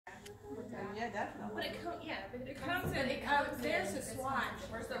yeah, definitely. But it comes, yeah, but It comes in. There's a swatch.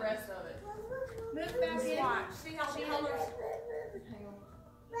 Where's the rest of it? Move back in. Swatch. See how she colors? Hang on.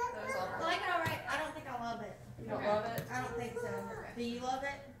 I like it alright. I don't think I love it. You don't love it? I don't think so. Do you love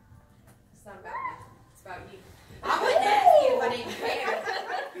it? It's not about me. It's about you. I wouldn't ask you if I didn't care.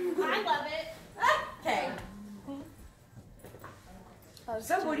 I love it. Okay.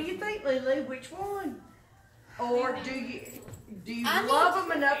 So what do you think, Leigh? Which one? Or do you I love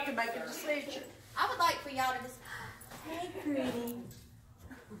them enough to make a decision? I would like for y'all to just, hey, pretty.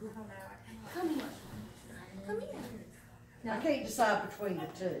 Come here. Come here. I can't decide between the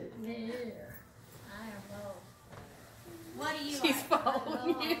two. What do you She's like?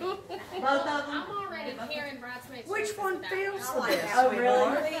 following you. Both of them? I'm already carrying bridesmaids. Which one feels I the like best? that. Oh, one. really? I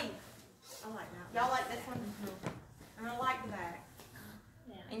like that. Y'all like this one? And I like the back.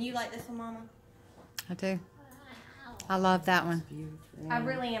 And you like this one, Mama? I do. I love that one. I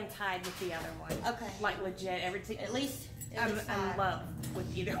really am tied with the other one. Okay. Like legit, everything. At least I'm in love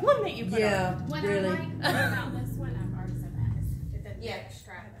with either one that you put Yeah, on. What really. I like about this one, I've already said that, is the Yeah. neck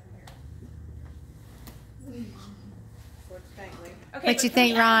strap up here. What you think, Leigh? Okay, What you but think, can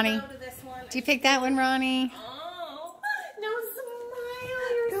we Ronnie? go to this one? Did you pick that one, Ronnie? Oh, no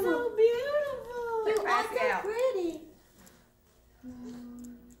smile. You're so beautiful. You are Ask so out. pretty.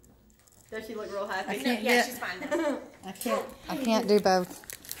 Does she look real happy? I can't Yeah, get- she's fine. I can't do both.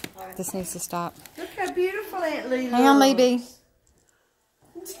 This needs to stop. Look how beautiful Aunt Leigh looks. Hang on, Leigh B.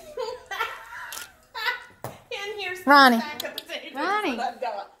 And here's Ronnie. the back of the table. Ronnie. That's what I've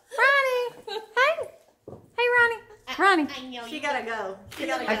got. Ronnie. Hey. Hey, Ronnie. Ronnie. I know She you. gotta go. She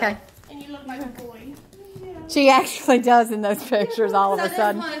gotta go. Okay. And you look like a boy. She actually does in those pictures all of So a this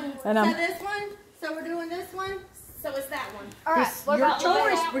sudden. one. And So I'm, this one. So we're doing this one. So it's that one. All right. It's What your about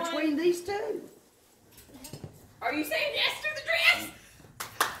choice that one? between these two. Are you saying yes to the dress?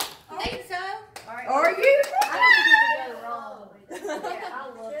 Think so? Are you?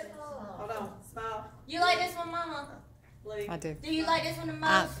 Hold on. Smile. You like this one, Mama? Leigh. I do. Do you like this one the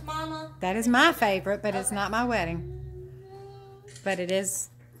most, Mama? That is my favorite, but it's not my wedding. But it is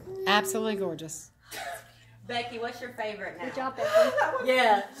absolutely gorgeous. Becky, what's your favorite now? Good job, Becky.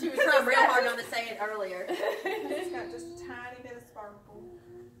 Yeah, she was trying real hard not to say it earlier. It's got just a tiny bit of sparkle.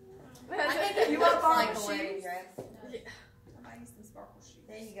 I think it You looks want like a sparkle wedding shoes? dress. I might use some sparkle shoes.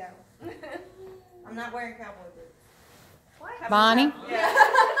 There you go. I'm not wearing cowboy boots. Bonnie, Yeah.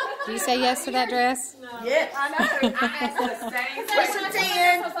 do you say yes to that dress? Yes. I know. I asked the same question.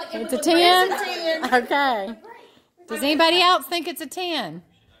 It's a 10? Okay. Does anybody else think it's a 10?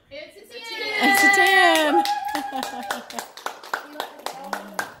 It's a 10. It's a 10.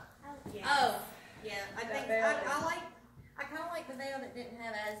 Oh, yeah. I think I kind of like the veil that didn't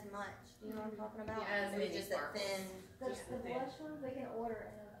have as much. You know what I'm talking about? Yeah, as Maybe many just that sparkles. thin. The blush ones, they can order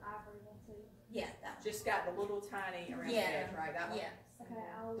an ivory one too. Yeah, that one. Just got the little tiny around Yeah. the edge, right? That one? Yeah. Okay,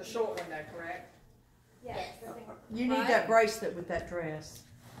 I'll. The short one though, correct? Yeah. Yes. the thing. You need that bracelet with that dress.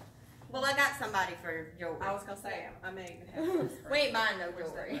 Well, I got somebody for jewelry. I was gonna say I may even have this. We ain't buying no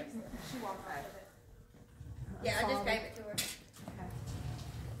Where's that jewelry. bracelet? She walked out of it. Yeah, I just gave it to her.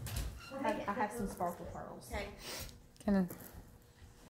 We'll make it I have fit some the- sparkle pearls. Okay. Can